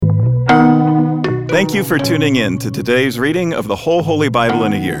Thank you for tuning in to today's reading of the whole Holy Bible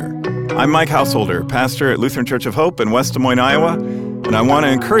in a year. I'm Mike Householder, pastor at Lutheran Church of Hope in West Des Moines, Iowa, and I want to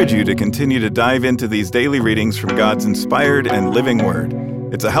encourage you to continue to dive into these daily readings from God's inspired and living Word.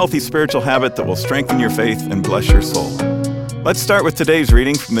 It's a healthy spiritual habit that will strengthen your faith and bless your soul. Let's start with today's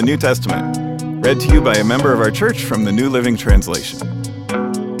reading from the New Testament, read to you by a member of our church from the New Living Translation.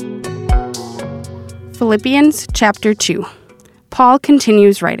 Philippians chapter 2. Paul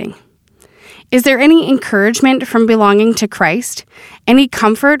continues writing. Is there any encouragement from belonging to Christ? Any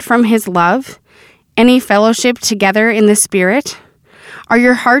comfort from his love? Any fellowship together in the Spirit? Are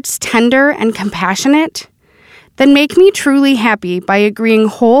your hearts tender and compassionate? Then make me truly happy by agreeing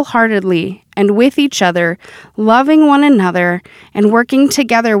wholeheartedly and with each other, loving one another, and working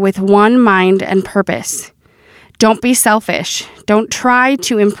together with one mind and purpose. Don't be selfish. Don't try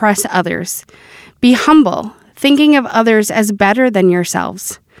to impress others. Be humble, thinking of others as better than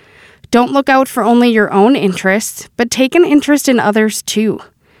yourselves. Don't look out for only your own interests, but take an interest in others too.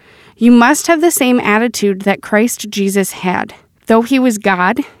 You must have the same attitude that Christ Jesus had. Though he was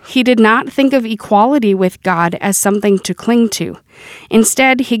God, he did not think of equality with God as something to cling to.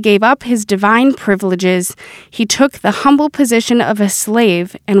 Instead, he gave up his divine privileges. He took the humble position of a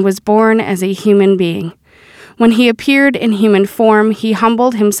slave and was born as a human being. When he appeared in human form, he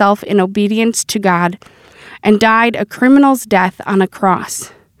humbled himself in obedience to God and died a criminal's death on a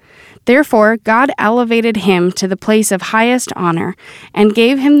cross. Therefore, God elevated him to the place of highest honor and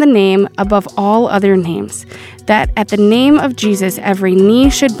gave him the name above all other names, that at the name of Jesus every knee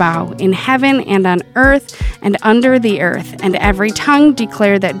should bow in heaven and on earth and under the earth, and every tongue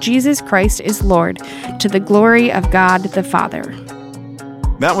declare that Jesus Christ is Lord, to the glory of God the Father.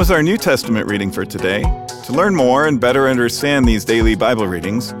 That was our New Testament reading for today. To learn more and better understand these daily Bible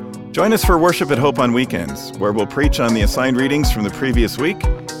readings, join us for Worship at Hope on weekends, where we'll preach on the assigned readings from the previous week.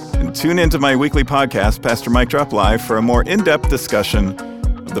 And tune into my weekly podcast, Pastor Mike Drop Live, for a more in-depth discussion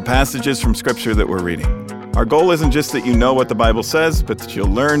of the passages from Scripture that we're reading. Our goal isn't just that you know what the Bible says, but that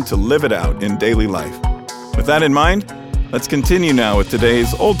you'll learn to live it out in daily life. With that in mind, let's continue now with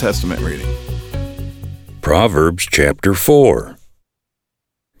today's Old Testament reading. Proverbs chapter 4.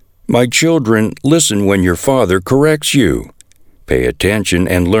 My children, listen when your father corrects you. Pay attention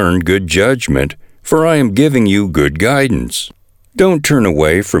and learn good judgment, for I am giving you good guidance. Don't turn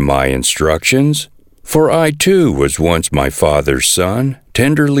away from my instructions, for I too was once my father's son,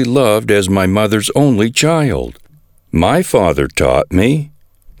 tenderly loved as my mother's only child. My father taught me,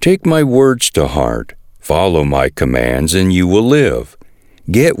 take my words to heart, follow my commands, and you will live.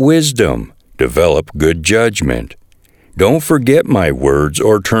 Get wisdom, develop good judgment. Don't forget my words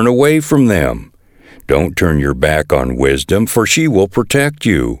or turn away from them. Don't turn your back on wisdom, for she will protect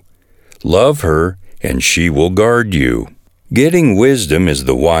you. Love her, and she will guard you. Getting wisdom is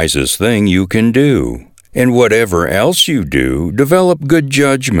the wisest thing you can do, and whatever else you do, develop good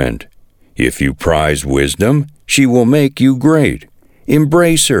judgment. If you prize wisdom, she will make you great.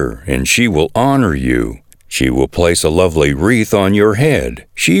 Embrace her, and she will honor you. She will place a lovely wreath on your head.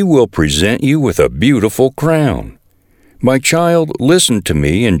 She will present you with a beautiful crown. My child, listen to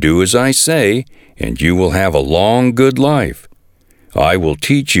me and do as I say, and you will have a long, good life. I will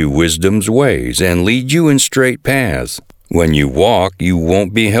teach you wisdom's ways and lead you in straight paths. When you walk, you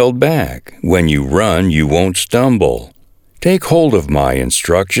won't be held back. When you run, you won't stumble. Take hold of my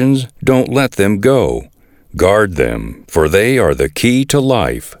instructions. Don't let them go. Guard them, for they are the key to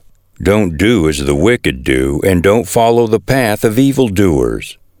life. Don't do as the wicked do, and don't follow the path of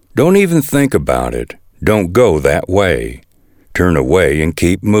evildoers. Don't even think about it. Don't go that way. Turn away and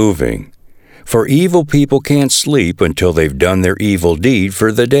keep moving. For evil people can't sleep until they've done their evil deed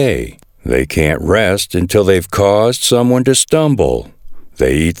for the day. They can't rest until they've caused someone to stumble.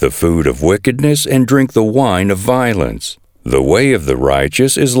 They eat the food of wickedness and drink the wine of violence. The way of the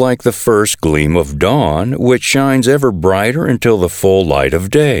righteous is like the first gleam of dawn, which shines ever brighter until the full light of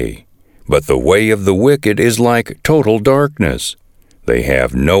day. But the way of the wicked is like total darkness. They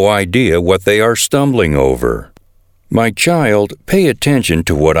have no idea what they are stumbling over. My child, pay attention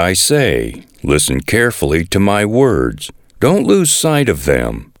to what I say. Listen carefully to my words. Don't lose sight of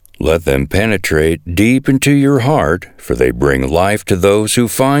them. Let them penetrate deep into your heart, for they bring life to those who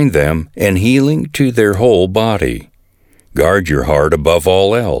find them and healing to their whole body. Guard your heart above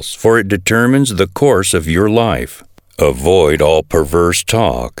all else, for it determines the course of your life. Avoid all perverse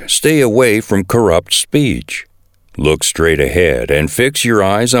talk. Stay away from corrupt speech. Look straight ahead and fix your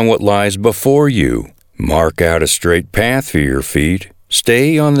eyes on what lies before you. Mark out a straight path for your feet.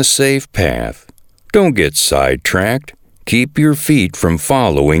 Stay on the safe path. Don't get sidetracked. Keep your feet from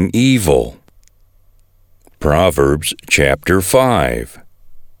following evil. Proverbs chapter 5.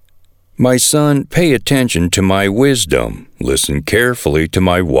 My son, pay attention to my wisdom. Listen carefully to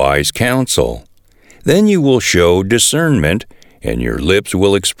my wise counsel. Then you will show discernment, and your lips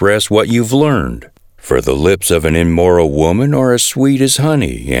will express what you've learned. For the lips of an immoral woman are as sweet as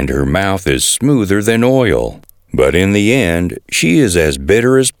honey, and her mouth is smoother than oil. But in the end, she is as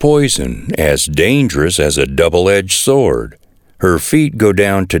bitter as poison, as dangerous as a double-edged sword. Her feet go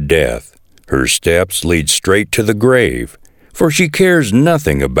down to death. Her steps lead straight to the grave, for she cares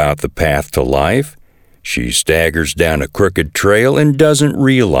nothing about the path to life. She staggers down a crooked trail and doesn't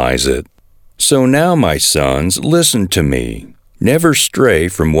realize it. So now, my sons, listen to me. Never stray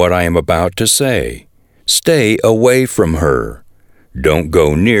from what I am about to say. Stay away from her. Don't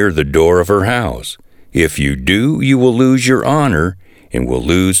go near the door of her house. If you do, you will lose your honor and will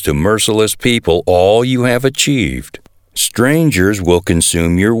lose to merciless people all you have achieved. Strangers will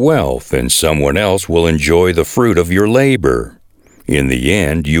consume your wealth, and someone else will enjoy the fruit of your labor. In the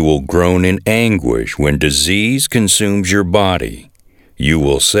end, you will groan in anguish when disease consumes your body. You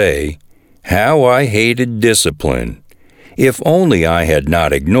will say, "How I hated discipline! If only I had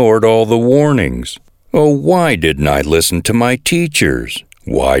not ignored all the warnings! Oh, why didn't I listen to my teachers?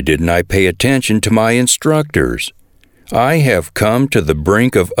 Why didn't I pay attention to my instructors? I have come to the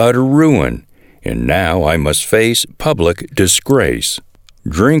brink of utter ruin, and now I must face public disgrace.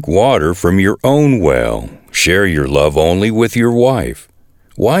 Drink water from your own well. Share your love only with your wife.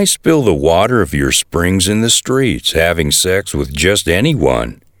 Why spill the water of your springs in the streets, having sex with just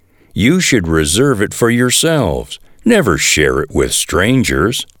anyone? You should reserve it for yourselves. Never share it with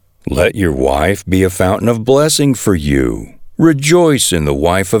strangers. Let your wife be a fountain of blessing for you. Rejoice in the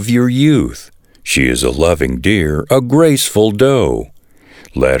wife of your youth. She is a loving deer, a graceful doe.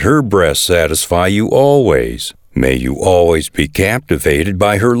 Let her breast satisfy you always. May you always be captivated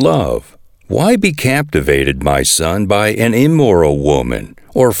by her love. Why be captivated, my son, by an immoral woman,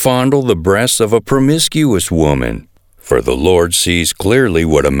 or fondle the breasts of a promiscuous woman? For the Lord sees clearly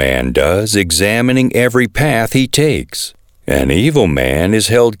what a man does, examining every path he takes. An evil man is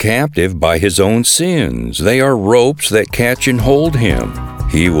held captive by his own sins. They are ropes that catch and hold him.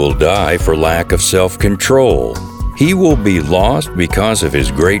 He will die for lack of self-control. He will be lost because of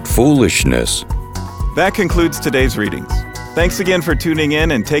his great foolishness. That concludes today's readings. Thanks again for tuning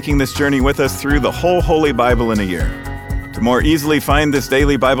in and taking this journey with us through the whole Holy Bible in a year. To more easily find this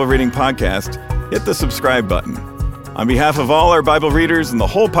daily Bible reading podcast, hit the subscribe button. On behalf of all our Bible readers and the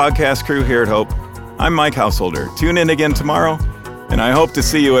whole podcast crew here at Hope, I'm Mike Householder. Tune in again tomorrow, and I hope to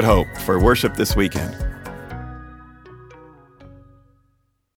see you at Hope for worship this weekend.